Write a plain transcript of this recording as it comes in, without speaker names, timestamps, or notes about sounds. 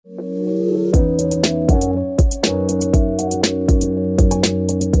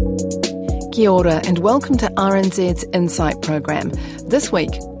Kia ora and welcome to RNZ's Insight programme. This week,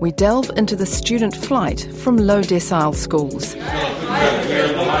 we delve into the student flight from low decile schools.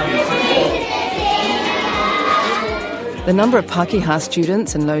 The number of Pākehā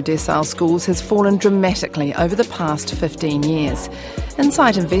students in low decile schools has fallen dramatically over the past 15 years.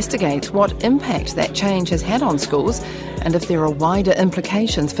 Insight investigates what impact that change has had on schools and if there are wider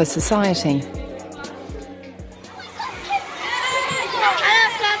implications for society.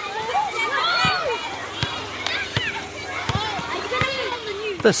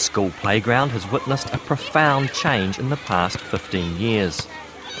 This school playground has witnessed a profound change in the past 15 years.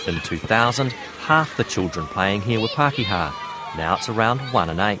 In 2000, half the children playing here were Pākehā. Now it's around 1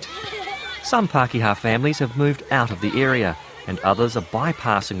 in 8. Some Pākehā families have moved out of the area, and others are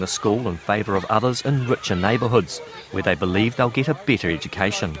bypassing the school in favour of others in richer neighbourhoods, where they believe they'll get a better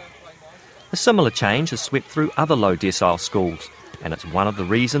education. A similar change has swept through other low decile schools, and it's one of the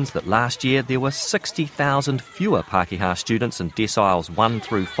reasons that last year there were 60,000 fewer Pākehā students in deciles 1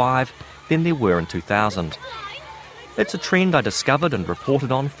 through 5 than there were in 2000. It's a trend I discovered and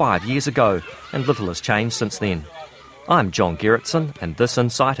reported on 5 years ago, and little has changed since then. I'm John Gerritsen, and this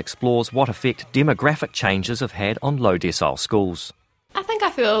insight explores what effect demographic changes have had on low decile schools. I think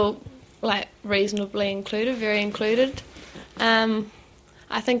I feel reasonably included, very included.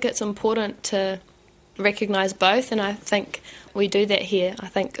 I think it's important to recognise both, and I think we do that here.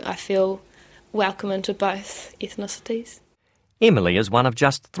 I feel welcome into both ethnicities. Emily is one of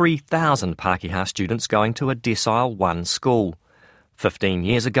just 3,000 Pākehā students going to a Decile 1 school. 15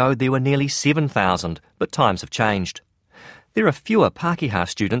 years ago there were nearly 7,000, but times have changed. There are fewer Pākehā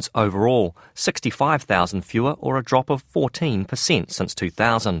students overall, 65,000 fewer, or a drop of 14% since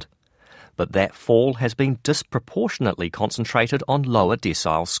 2000. But that fall has been disproportionately concentrated on lower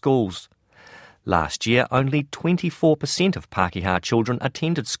decile schools. Last year, only 24% of Pākehā children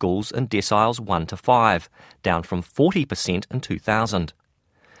attended schools in deciles 1 to 5, down from 40% in 2000.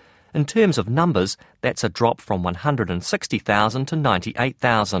 In terms of numbers, that's a drop from 160,000 to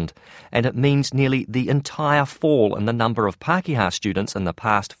 98,000, and it means nearly the entire fall in the number of Pākehā students in the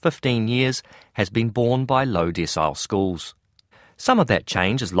past 15 years has been borne by low decile schools. Some of that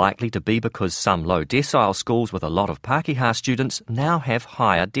change is likely to be because some low decile schools with a lot of Pākehā students now have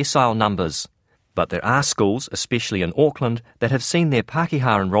higher decile numbers. But there are schools, especially in Auckland, that have seen their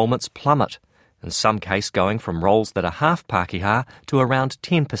Pākehā enrolments plummet, in some case going from roles that are half Pākehā to around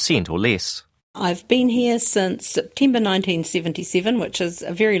 10% or less. I've been here since September 1977, which is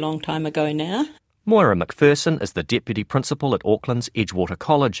a very long time ago now. Moira McPherson is the Deputy Principal at Auckland's Edgewater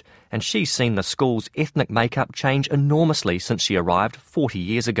College, and she's seen the school's ethnic makeup change enormously since she arrived 40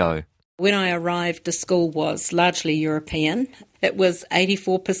 years ago. When I arrived, the school was largely European. It was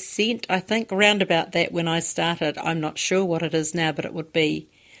 84%, I think, around about that when I started. I'm not sure what it is now, but it would be,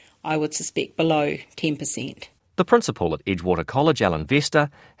 I would suspect, below 10%. The principal at Edgewater College, Alan Vester,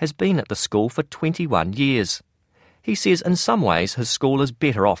 has been at the school for 21 years. He says in some ways his school is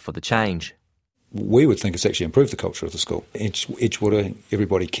better off for the change. We would think it's actually improved the culture of the school. Edgewater,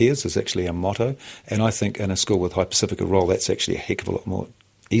 everybody cares, is actually our motto, and I think in a school with high Pacifica role, that's actually a heck of a lot more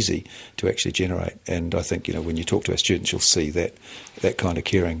easy to actually generate. And I think, when you talk to our students, you'll see that kind of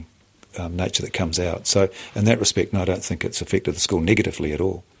caring nature that comes out. So in that respect, no, I don't think it's affected the school negatively at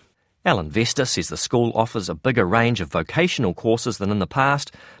all. Alan Vester says the school offers a bigger range of vocational courses than in the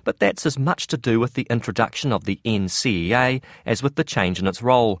past, but that's as much to do with the introduction of the NCEA as with the change in its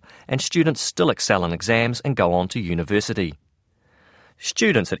role, and students still excel in exams and go on to university.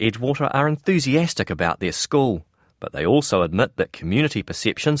 Students at Edgewater are enthusiastic about their school, but they also admit that community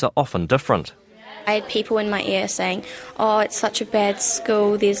perceptions are often different. I had people in my ear saying, "Oh, it's such a bad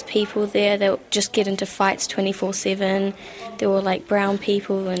school, there's people there that just get into fights 24/7, there were brown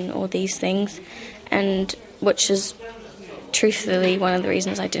people and all these things," and which is truthfully one of the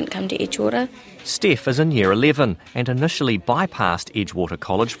reasons I didn't come to Edgewater. Steph is in Year 11 and initially bypassed Edgewater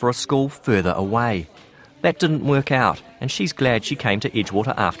College for a school further away. That didn't work out, and she's glad she came to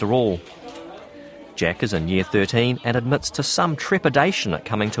Edgewater after all. Jack is in Year 13 and admits to some trepidation at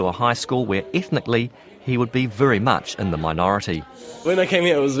coming to a high school where ethnically he would be very much in the minority. When I came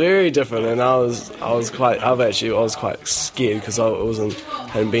here, it was very different, and I was quite scared because I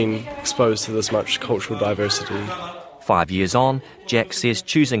hadn't been exposed to this much cultural diversity. 5 years on, Jack says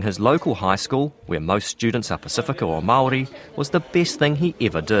choosing his local high school, where most students are Pacifica or Māori, was the best thing he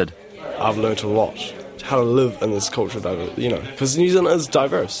ever did. I've learnt a lot. How to live in this cultural diversity, because New Zealand is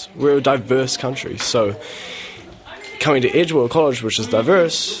diverse. We're a diverse country, so coming to Edgewater College, which is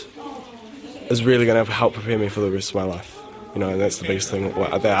diverse, is really going to help prepare me for the rest of my life. and that's the biggest thing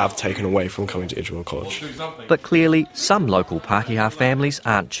that I've taken away from coming to Edgewater College. But clearly, some local Pākehā families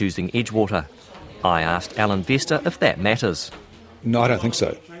aren't choosing Edgewater. I asked Alan Vester if that matters. No, I don't think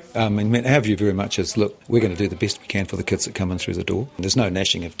so. Our view very much is, look, we're going to do the best we can for the kids that come in through the door. There's no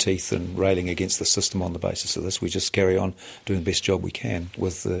gnashing of teeth and railing against the system on the basis of this. We just carry on doing the best job we can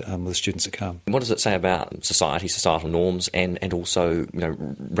with the students that come. What does it say about society, societal norms, and also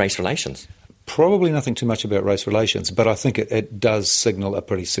race relations? Probably nothing too much about race relations, but I think it does signal a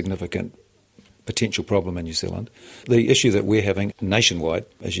pretty significant potential problem in New Zealand. The issue that we're having nationwide,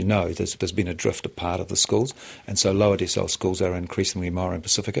 as you know, there's been a drift apart of the schools, and so lower decile schools are increasingly Maori and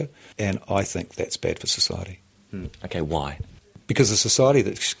Pacifica, and I think that's bad for society. Okay, why? Because the society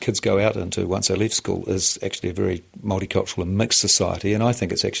that kids go out into once they leave school is actually a very multicultural and mixed society, and I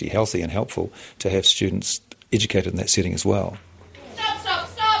think it's actually healthy and helpful to have students educated in that setting as well. Stop.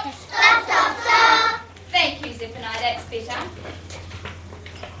 Thank you, Zephaniah, that's better.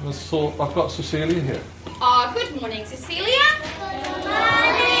 So I've got Cecilia here. Oh, good morning, Cecilia. Good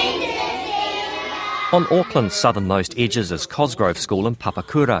morning, Cecilia. On Auckland's southernmost edges is Cosgrove School in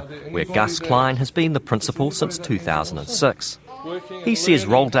Papakura, where Gus Klein has been the principal since 2006. He says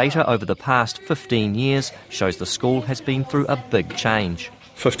roll data over the past 15 years shows the school has been through a big change.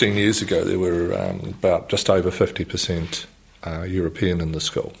 15 years ago there were about just over 50% European in the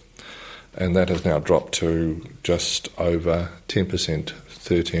school, and that has now dropped to just over 10%.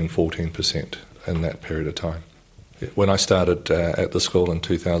 13-14% in that period of time. When I started at the school in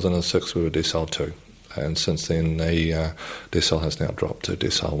 2006, we were Decile 2, and since then the Decile has now dropped to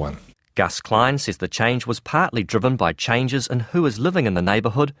Decile 1. Gus Klein says the change was partly driven by changes in who is living in the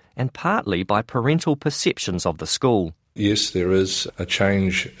neighbourhood and partly by parental perceptions of the school. Yes, there is a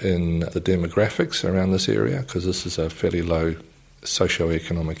change in the demographics around this area because this is a fairly low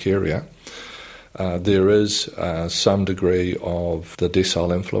socio-economic area. There is some degree of the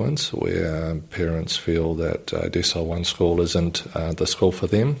decile influence where parents feel that Decile 1 school isn't the school for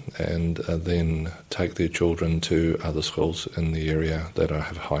them and then take their children to other schools in the area that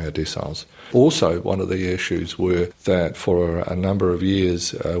have higher deciles. Also, one of the issues were that for a number of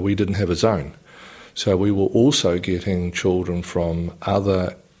years we didn't have a zone. So we were also getting children from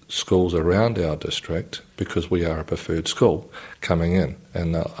other schools around our district, because we are a preferred school, coming in,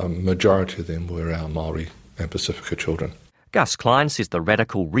 and a majority of them were our Māori and Pacifica children. Gus Klein says the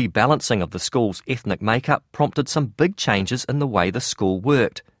radical rebalancing of the school's ethnic makeup prompted some big changes in the way the school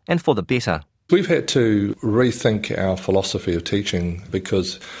worked, and for the better. We've had to rethink our philosophy of teaching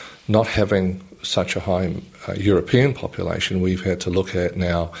because not having such a high European population, we've had to look at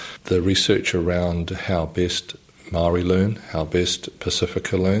now the research around how best Māori learn, how best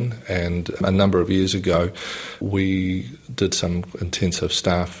Pacifica learn, and a number of years ago we did some intensive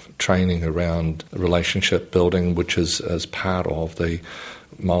staff training around relationship building, which is as part of the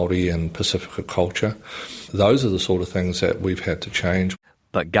Māori and Pacifica culture. Those are the sort of things that we've had to change.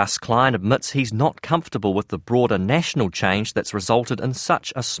 But Gus Klein admits he's not comfortable with the broader national change that's resulted in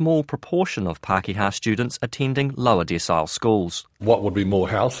such a small proportion of Pākehā students attending lower decile schools. What would be more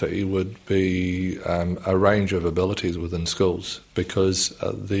healthy would be a range of abilities within schools, because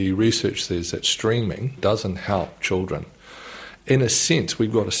the research says that streaming doesn't help children. In a sense,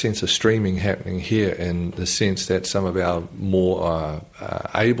 we've got a sense of streaming happening here in the sense that some of our more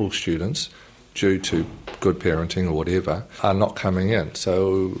able students, due to good parenting or whatever, are not coming in.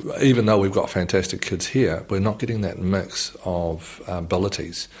 So even though we've got fantastic kids here, we're not getting that mix of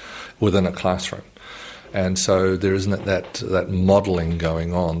abilities within a classroom. And so there isn't that modelling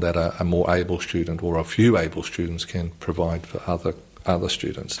going on that a more able student or a few able students can provide for other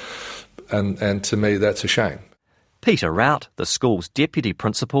students. And to me, that's a shame. Peter Rout, the school's deputy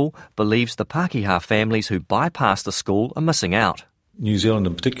principal, believes the Pākehā families who bypass the school are missing out. New Zealand,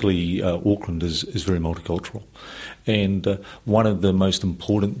 and particularly Auckland, is very multicultural. And one of the most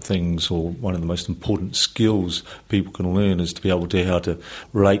important things, or one of the most important skills people can learn, is to be able to how to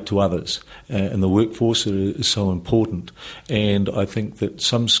relate to others. And the workforce is so important. And I think that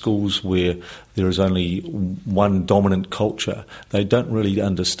some schools where there is only one dominant culture, they don't really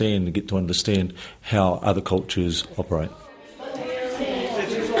understand and get to understand how other cultures operate.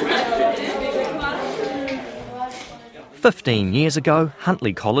 15 years ago,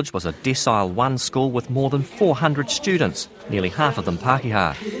 Huntly College was a Decile 1 school with more than 400 students, nearly half of them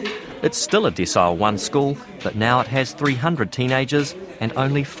Pākehā. It's still a Decile 1 school, but now it has 300 teenagers and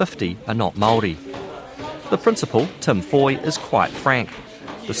only 50 are not Māori. The principal, Tim Foy, is quite frank.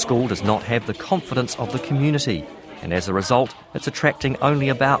 The school does not have the confidence of the community, and as a result, it's attracting only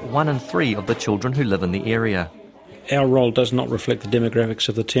about 1 in 3 of the children who live in the area. our role does not reflect the demographics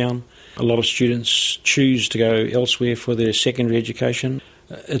of the town. A lot of students choose to go elsewhere for their secondary education.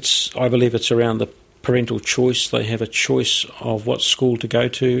 I believe it's around the parental choice. They have a choice of what school to go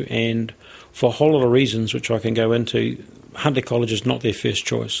to, and for a whole lot of reasons which I can go into, Huntly College is not their first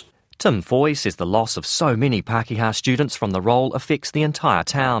choice. Tim Foy says the loss of so many Pākehā students from the role affects the entire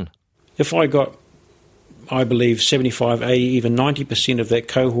town. If I got, I believe, 75, 80, even 90% of that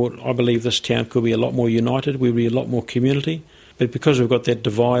cohort, I believe this town could be a lot more united, we'd be a lot more community. But because we've got that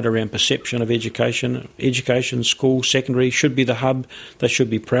divide around perception of education, school, secondary should be the hub. They should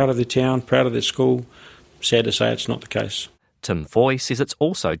be proud of their town, proud of their school. Sad to say it's not the case. Tim Foy says it's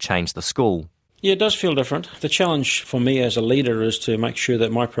also changed the school. Yeah, it does feel different. The challenge for me as a leader is to make sure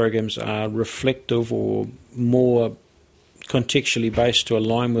that my programs are reflective or more contextually based to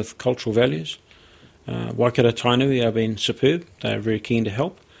align with cultural values. Waikato Tainui have been superb. They are very keen to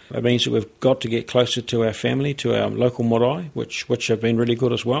help. It means that we've got to get closer to our family, to our local marae, which have been really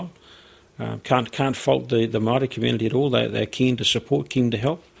good as well. Can't fault the Māori community at all. They're keen to support, keen to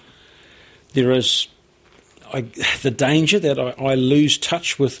help. There is the danger that I lose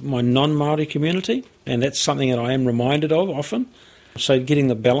touch with my non-Māori community, and that's something that I am reminded of often. So getting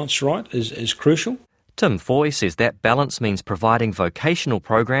the balance right is crucial. Tim Foy says that balance means providing vocational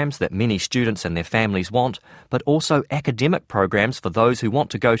programs that many students and their families want, but also academic programs for those who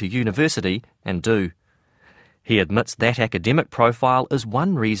want to go to university and do. He admits that academic profile is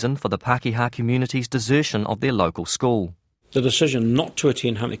one reason for the Pākehā community's desertion of their local school. The decision not to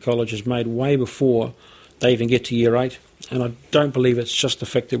attend Huntly College is made way before they even get to year 8, and I don't believe it's just the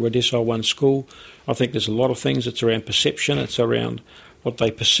fact that we're a Decile 1 school. I think there's a lot of things. It's around perception, it's around what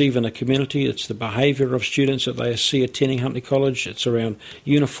they perceive in a community, it's the behaviour of students that they see attending Huntly College, it's around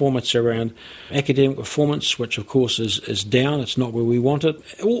uniform, it's around academic performance, which of course is down, it's not where we want it.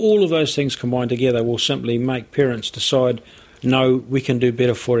 All of those things combined together will simply make parents decide, no, we can do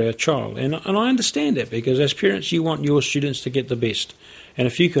better for our child. And I understand that, because as parents you want your students to get the best. And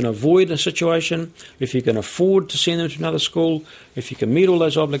if you can avoid a situation, if you can afford to send them to another school, if you can meet all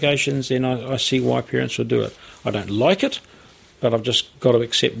those obligations, then I see why parents will do it. I don't like it, but I've just got to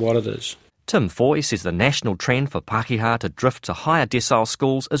accept what it is. Tim Foy says the national trend for Pākehā to drift to higher decile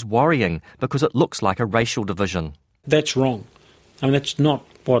schools is worrying because it looks like a racial division. That's wrong. I mean, that's not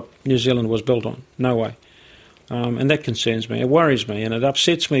what New Zealand was built on. No way. And that concerns me. It worries me, and it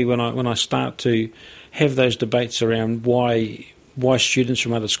upsets me when I start to have those debates around why students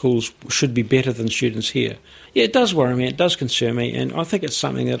from other schools should be better than students here. Yeah, it does worry me, it does concern me, and I think it's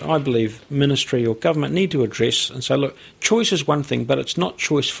something that I believe ministry or government need to address and say, look, choice is one thing, but it's not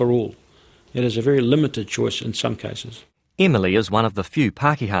choice for all. It is a very limited choice in some cases. Emily is one of the few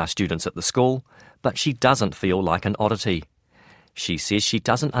Pākehā students at the school, but she doesn't feel like an oddity. She says she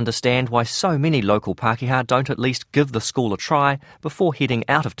doesn't understand why so many local Pākehā don't at least give the school a try before heading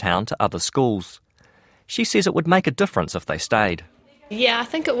out of town to other schools. She says it would make a difference if they stayed. Yeah, I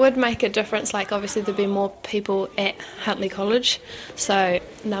think it would make a difference. Like, obviously there'd be more people at Huntly College, so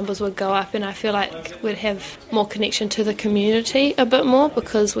numbers would go up, and I feel like we'd have more connection to the community a bit more,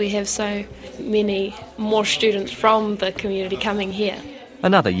 because we have so many more students from the community coming here.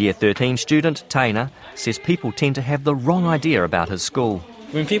 Another Year 13 student, Taina, says people tend to have the wrong idea about his school.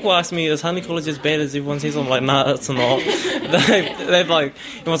 When people ask me, is Huntly College as bad as everyone says, I'm like, nah, it's not. They're like,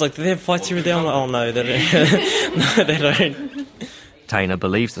 everyone's like, do they have fights every day? I'm like, oh no, they don't. No, they don't. Taina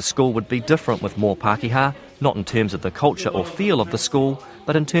believes the school would be different with more Pākehā, not in terms of the culture or feel of the school,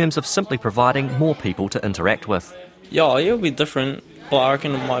 but in terms of simply providing more people to interact with. Yeah, it'll be different, but I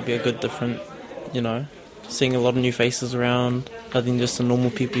reckon it might be a good different, seeing a lot of new faces around, other than just the normal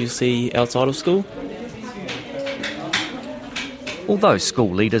people you see outside of school. Although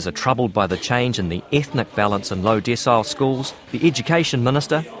school leaders are troubled by the change in the ethnic balance in low decile schools, the Education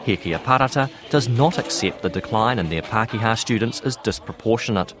Minister, Hekia Parata, does not accept the decline in their Pākehā students as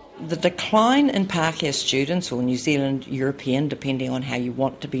disproportionate. The decline in Pākehā students, or New Zealand European, depending on how you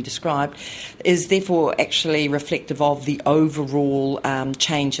want to be described, is therefore actually reflective of the overall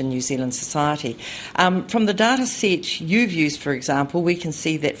change in New Zealand society. From the data set you've used, for example, we can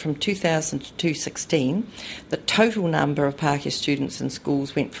see that from 2000 to 2016, the total number of Pākehā students in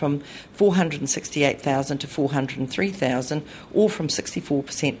schools went from 468,000 to 403,000, or from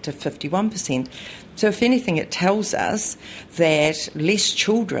 64% to 51%. So if anything, it tells us that less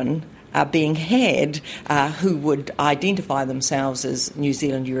children are being had who would identify themselves as New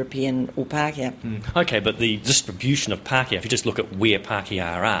Zealand European or Pākehā. Okay, but the distribution of Pākehā, if you just look at where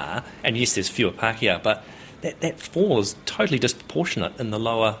Pākehā are, and yes, there's fewer Pākehā, but that fall is totally disproportionate in the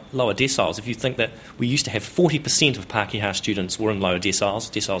lower deciles. If you think that we used to have 40% of Pākehā students were in lower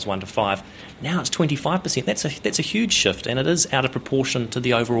deciles 1 to 5, now it's 25%. That's a huge shift, and it is out of proportion to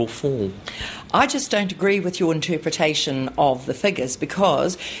the overall fall. I just don't agree with your interpretation of the figures,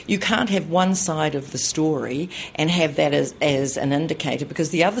 because you can't have one side of the story and have that as an indicator, because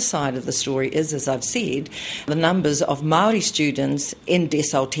the other side of the story is, as I've said, the numbers of Māori students in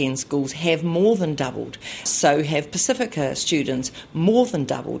Decile 10 schools have more than doubled. So have Pacifica students more than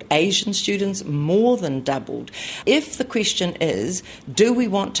doubled, Asian students more than doubled. If the question is, do we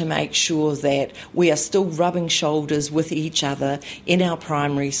want to make sure that we are still rubbing shoulders with each other in our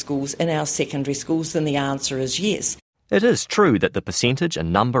primary schools, in our secondary schools, then the answer is yes. It is true that the percentage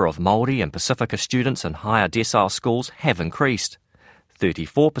and number of Māori and Pacifica students in higher decile schools have increased.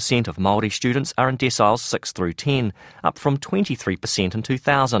 34% of Māori students are in deciles 6 through 10, up from 23% in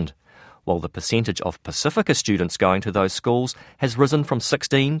 2000. While the percentage of Pacifica students going to those schools has risen from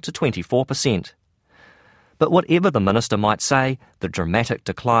 16 to 24%. But whatever the minister might say, the dramatic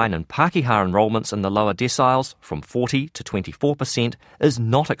decline in Pākehā enrolments in the lower deciles, from 40 to 24%, is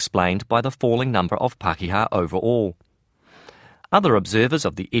not explained by the falling number of Pākehā overall. Other observers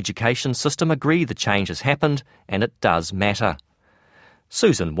of the education system agree the change has happened, and it does matter.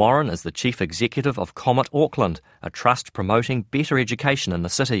 Susan Warren is the chief executive of Comet Auckland, a trust promoting better education in the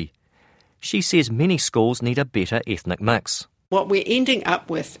city. She says many schools need a better ethnic mix. What we're ending up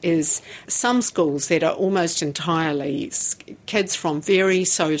with is some schools that are almost entirely kids from very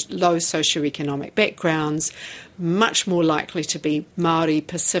low socioeconomic backgrounds, much more likely to be Māori,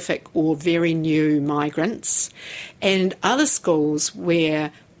 Pacific or very new migrants, and other schools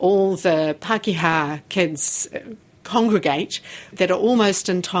where all the Pākehā kids congregate that are almost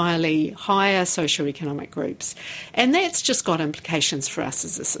entirely higher socioeconomic groups. And that's just got implications for us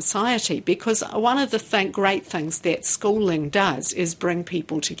as a society, because one of the great things that schooling does is bring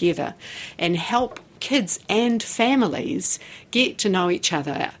people together and help kids and families get to know each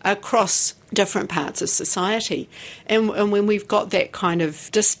other across different parts of society. And when we've got that kind of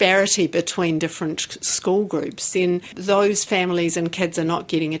disparity between different school groups, then those families and kids are not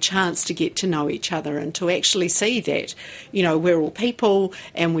getting a chance to get to know each other and to actually see that, we're all people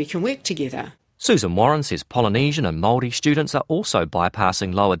and we can work together. Susan Warren says Polynesian and Māori students are also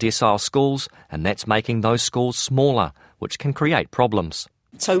bypassing lower decile schools, and that's making those schools smaller, which can create problems.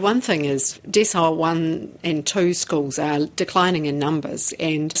 So one thing is decile 1 and 2 schools are declining in numbers,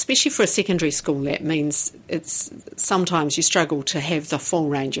 and especially for a secondary school that means sometimes you struggle to have the full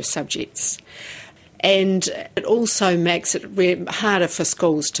range of subjects. And it also makes it harder for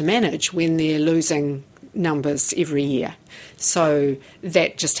schools to manage when they're losing numbers every year. So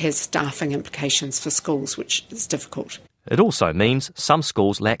that just has staffing implications for schools, which is difficult. It also means some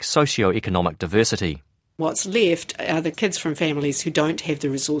schools lack socio-economic diversity. What's left are the kids from families who don't have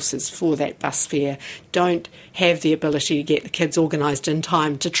the resources for that bus fare, don't have the ability to get the kids organised in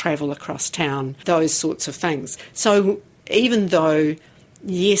time to travel across town, those sorts of things. So even though,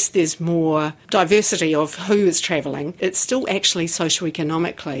 yes, there's more diversity of who is travelling, it's still actually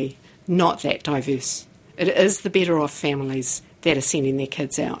socioeconomically not that diverse. It is the better off families that are sending their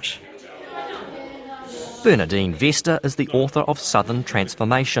kids out. Bernadine Vester is the author of Southern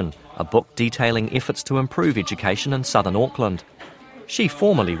Transformation, a book detailing efforts to improve education in southern Auckland. She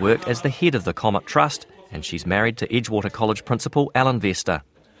formerly worked as the head of the Comet Trust, and she's married to Edgewater College principal Alan Vester.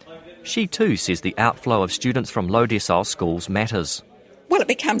 She too says the outflow of students from low decile schools matters. Well, it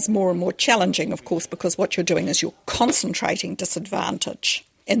becomes more and more challenging, of course, because what you're doing is you're concentrating disadvantage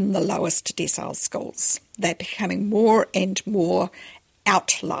in the lowest decile schools. They're becoming more and more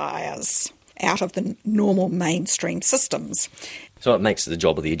outliers out of the normal mainstream systems. So it makes the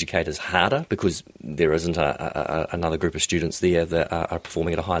job of the educators harder because there isn't another group of students there that are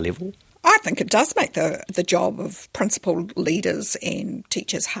performing at a high level? I think it does make the job of principal leaders and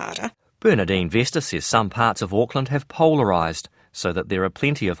teachers harder. Bernadine Vester says some parts of Auckland have polarised, so that there are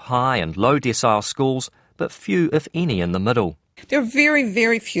plenty of high and low decile schools, but few, if any, in the middle. There are very,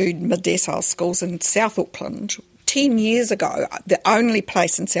 very few mid-decile schools in South Auckland. 10 years ago, the only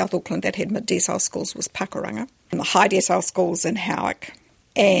place in South Auckland that had mid-decile schools was Pakuranga, and the high decile schools in Howick,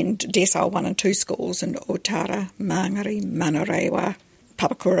 and decile 1 and 2 schools in Otara, Mangere, Manarewa,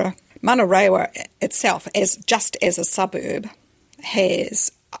 Papakura. Manarewa itself, just as a suburb,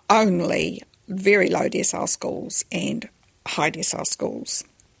 has only very low decile schools and high decile schools.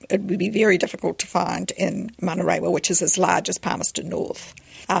 It would be very difficult to find in Manarewa, which is as large as Palmerston North,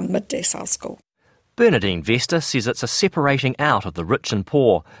 mid-decile school. Bernadine Vester says it's a separating out of the rich and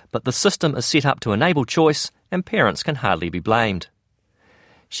poor, but the system is set up to enable choice and parents can hardly be blamed.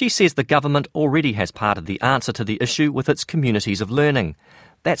 She says the government already has part of the answer to the issue with its communities of learning.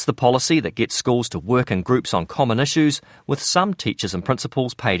 That's the policy that gets schools to work in groups on common issues, with some teachers and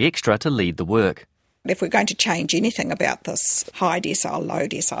principals paid extra to lead the work. If we're going to change anything about this high decile, low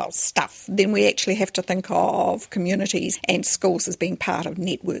decile stuff, then we actually have to think of communities and schools as being part of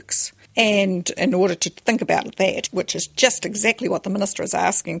networks. And in order to think about that, which is just exactly what the Minister is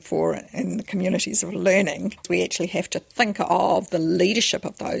asking for in the communities of learning, we actually have to think of the leadership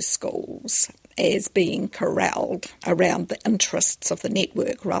of those schools as being corralled around the interests of the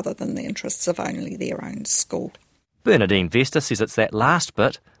network rather than the interests of only their own school. Bernadine Vester says it's that last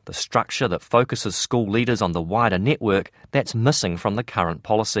bit, the structure that focuses school leaders on the wider network, that's missing from the current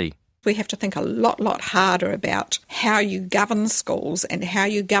policy. We have to think a lot harder about how you govern schools and how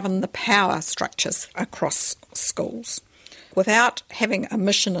you govern the power structures across schools. Without having a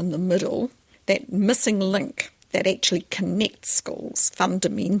mission in the middle, that missing link that actually connects schools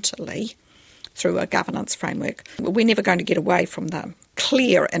fundamentally through a governance framework, we're never going to get away from the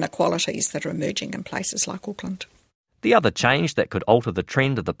clear inequalities that are emerging in places like Auckland. The other change that could alter the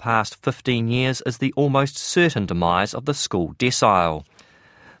trend of the past 15 years is the almost certain demise of the school decile.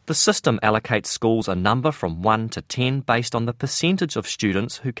 The system allocates schools a number from 1 to 10 based on the percentage of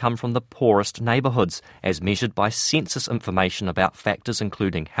students who come from the poorest neighbourhoods, as measured by census information about factors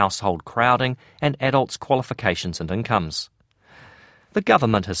including household crowding and adults' qualifications and incomes. The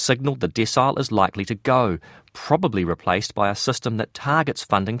government has signalled the decile is likely to go, probably replaced by a system that targets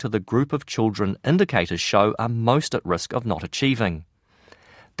funding to the group of children indicators show are most at risk of not achieving.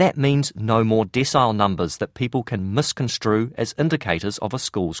 That means no more decile numbers that people can misconstrue as indicators of a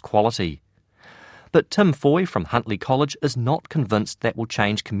school's quality. But Tim Foy from Huntly College is not convinced that will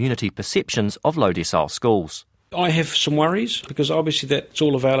change community perceptions of low decile schools. I have some worries because obviously that's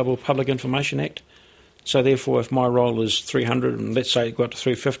all available Public Information Act. So therefore, if my roll is 300 and let's say it got to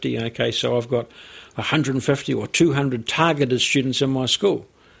 350, okay, so I've got 150 or 200 targeted students in my school.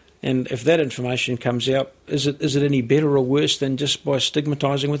 And if that information comes out, is it any better or worse than just by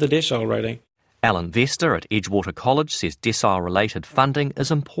stigmatising with a decile rating? Alan Vester at Edgewater College says decile-related funding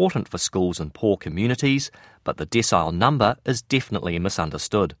is important for schools in poor communities, but the decile number is definitely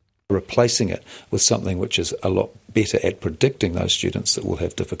misunderstood. Replacing it with something which is a lot better at predicting those students that will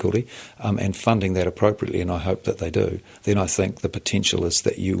have difficulty and funding that appropriately, and I hope that they do, then I think the potential is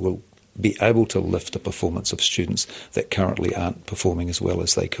that you will be able to lift the performance of students that currently aren't performing as well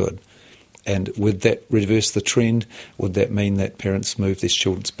as they could. And would that reverse the trend? Would that mean that parents move their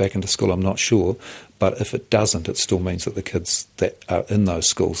children back into school? I'm not sure. But if it doesn't, it still means that the kids that are in those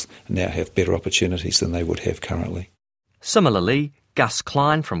schools now have better opportunities than they would have currently. Similarly, Gus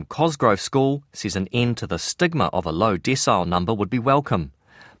Klein from Cosgrove School says an end to the stigma of a low decile number would be welcome.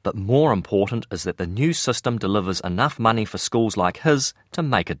 But more important is that the new system delivers enough money for schools like his to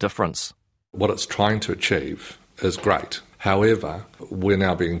make a difference. What it's trying to achieve is great. However, we're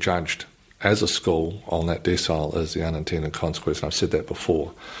now being judged as a school on that decile as the unintended consequence, and I've said that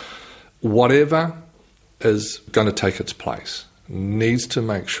before. Whatever is going to take its place needs to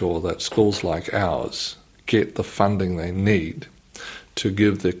make sure that schools like ours get the funding they need to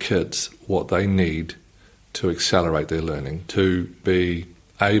give their kids what they need to accelerate their learning, to be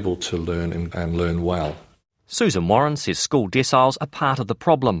able to learn and learn well. Susan Warren says school deciles are part of the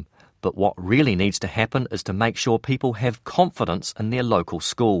problem, but what really needs to happen is to make sure people have confidence in their local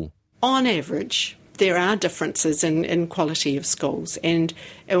school. On average, there are differences in quality of schools, and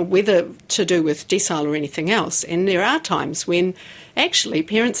whether to do with decile or anything else, and there are times when actually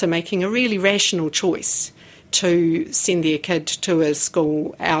parents are making a really rational choice to send their kid to a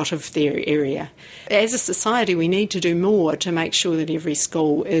school out of their area. As a society, we need to do more to make sure that every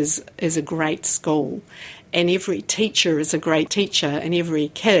school is a great school, and every teacher is a great teacher, and every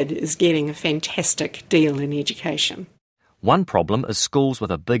kid is getting a fantastic deal in education. One problem is schools with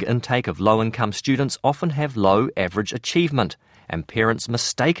a big intake of low-income students often have low average achievement, and parents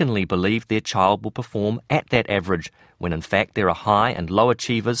mistakenly believe their child will perform at that average, when in fact there are high and low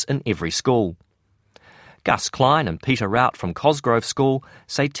achievers in every school. Gus Klein and Peter Rout from Cosgrove School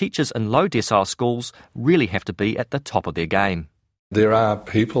say teachers in low decile schools really have to be at the top of their game. There are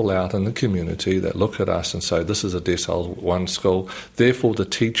people out in the community that look at us and say this is a decile 1 school, therefore the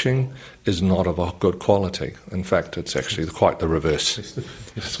teaching is not of a good quality. In fact, it's actually quite the reverse.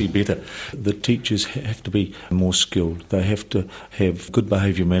 It's be better. The teachers have to be more skilled. They have to have good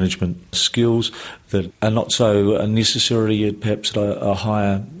behaviour management skills that are not so necessarily perhaps at a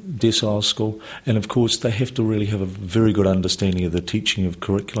higher decile school, and of course they have to really have a very good understanding of the teaching of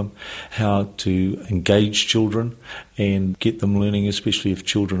curriculum, how to engage children and get them learning, especially if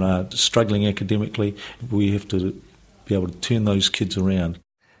children are struggling academically. We have to be able to turn those kids around.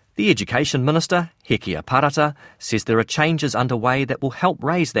 The Education Minister, Hekia Parata, says there are changes underway that will help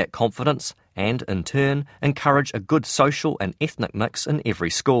raise that confidence and, in turn, encourage a good social and ethnic mix in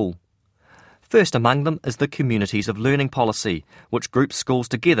every school. First among them is the Communities of Learning policy, which groups schools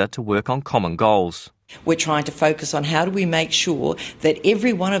together to work on common goals. We're trying to focus on how do we make sure that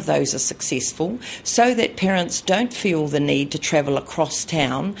every one of those is successful so that parents don't feel the need to travel across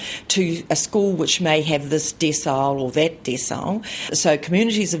town to a school which may have this decile or that decile. So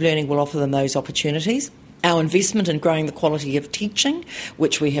Communities of Learning will offer them those opportunities. Our investment in growing the quality of teaching,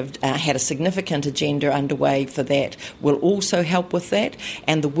 which we have had a significant agenda underway for that, will also help with that.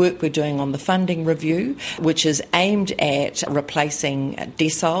 And the work we're doing on the funding review, which is aimed at replacing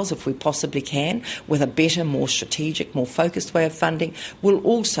deciles, if we possibly can, with a better, more strategic, more focused way of funding, will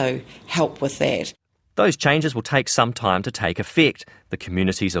also help with that. Those changes will take some time to take effect. The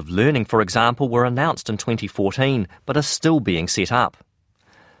Communities of Learning, for example, were announced in 2014, but are still being set up.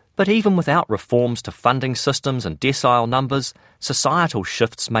 But even without reforms to funding systems and decile numbers, societal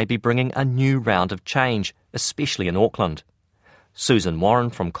shifts may be bringing a new round of change, especially in Auckland. Susan Warren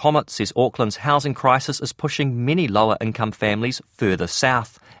from Comet says Auckland's housing crisis is pushing many lower-income families further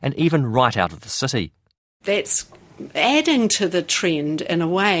south and even right out of the city. That's adding to the trend in a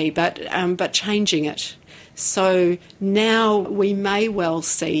way, but changing it. So now we may well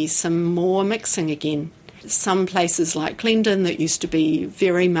see some more mixing again. Some places like Glendon, that used to be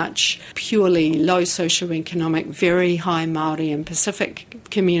very much purely low socioeconomic, very high Māori and Pacific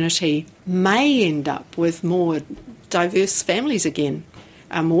community, may end up with more diverse families again,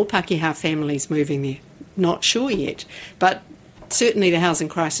 more Pākehā families moving there. Not sure yet, but certainly the housing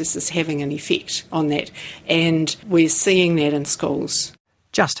crisis is having an effect on that, and we're seeing that in schools.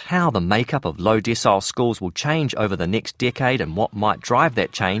 Just how the makeup of low decile schools will change over the next decade and what might drive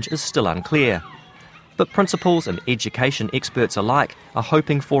that change is still unclear. But principals and education experts alike are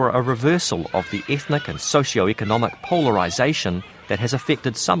hoping for a reversal of the ethnic and socio-economic polarisation that has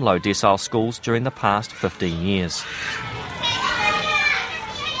affected some low decile schools during the past 15 years.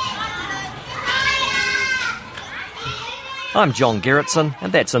 I'm John Gerritsen,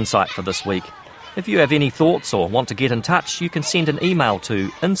 and that's Insight for this week. If you have any thoughts or want to get in touch, you can send an email to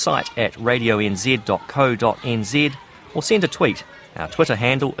insight@radionz.co.nz or send a tweet. Our Twitter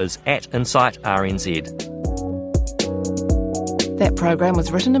handle is @InsightRNZ. That program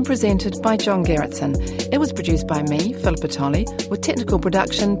was written and presented by John Gerritsen. It was produced by me, Philippa Tolley, with technical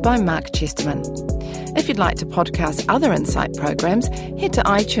production by Mark Chesterman. If you'd like to podcast other Insight programs, head to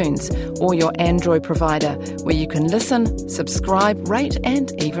iTunes or your Android provider, where you can listen, subscribe, rate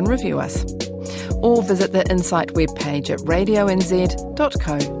and even review us. Or visit the Insight webpage at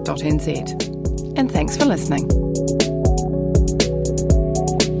radionz.co.nz. And thanks for listening.